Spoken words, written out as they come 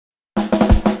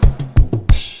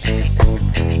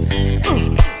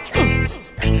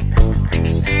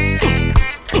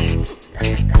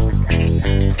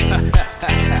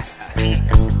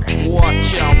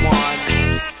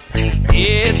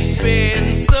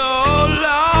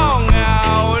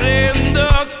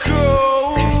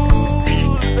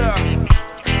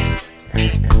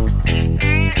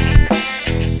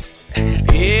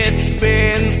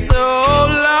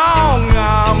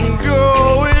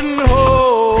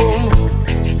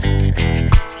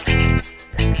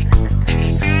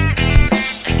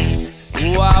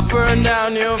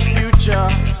down your future.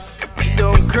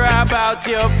 Don't cry about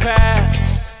your past.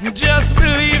 Just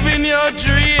believe in your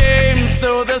dreams,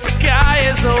 though the sky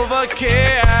is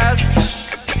overcast.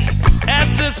 As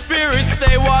the spirits,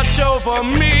 they watch over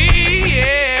me,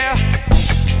 yeah.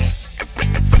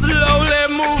 Slowly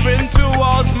moving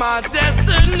towards my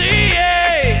destiny,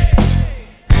 yeah.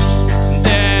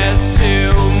 There's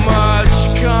too much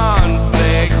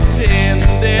conflict in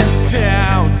this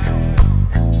town,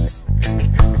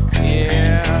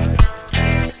 yeah.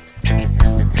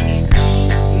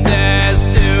 There's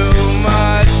too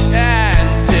much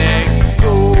antics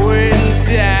going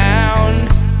down.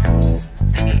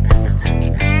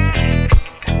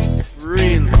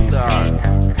 Real star.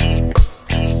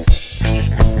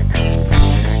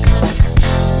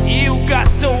 You got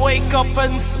to wake up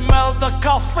and smell the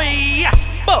coffee.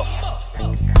 Boom.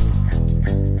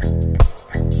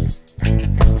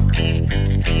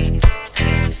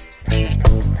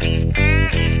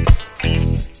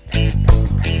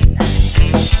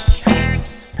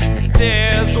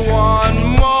 There's one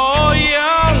more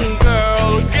young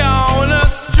girl gone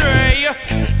astray.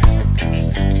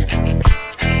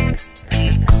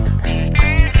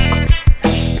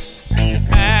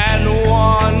 And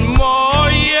one more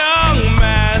young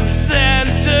man sent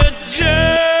to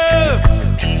jail.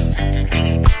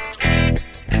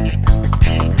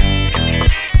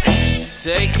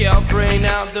 Take your brain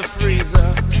out the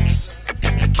freezer.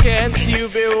 Can't you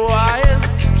be wise?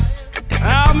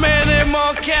 How many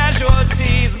more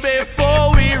casualties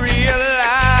before we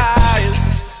realize?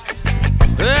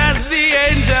 As the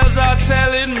angels are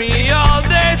telling me all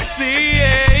they see,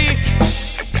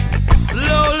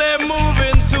 slowly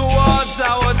moving towards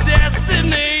our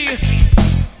destiny.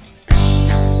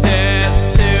 There's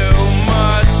too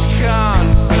much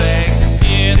conflict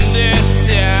in this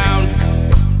town,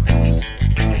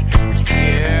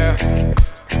 yeah.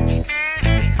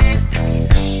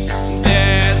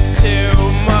 There's too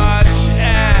much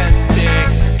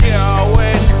antics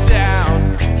going down.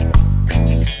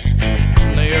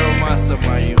 Now you're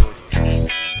my youth.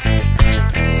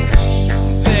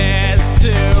 There's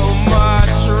too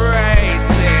much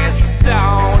racist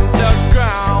down the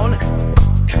ground.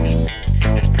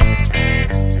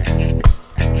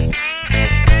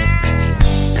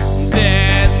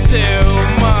 There's too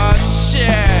much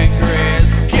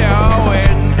chagris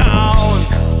going on.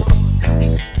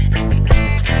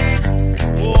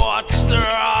 Watch the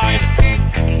ride.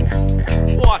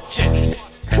 Watch it.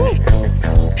 Woo.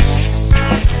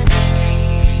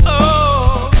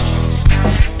 Oh,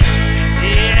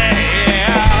 yeah,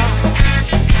 yeah.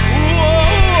 Whoa,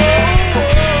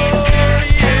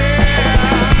 yeah.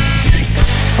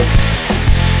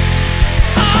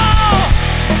 Oh,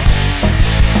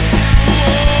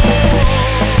 whoa.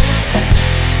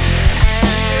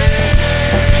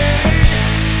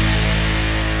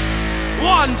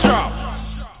 One drop.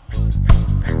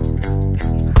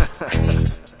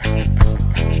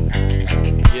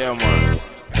 Yeah, man.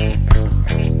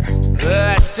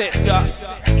 Let it go.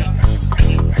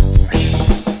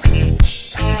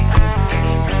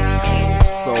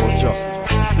 Soldier,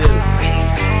 still.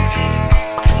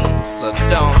 So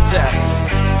don't test.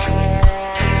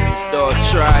 Don't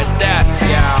try that,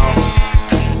 y'all.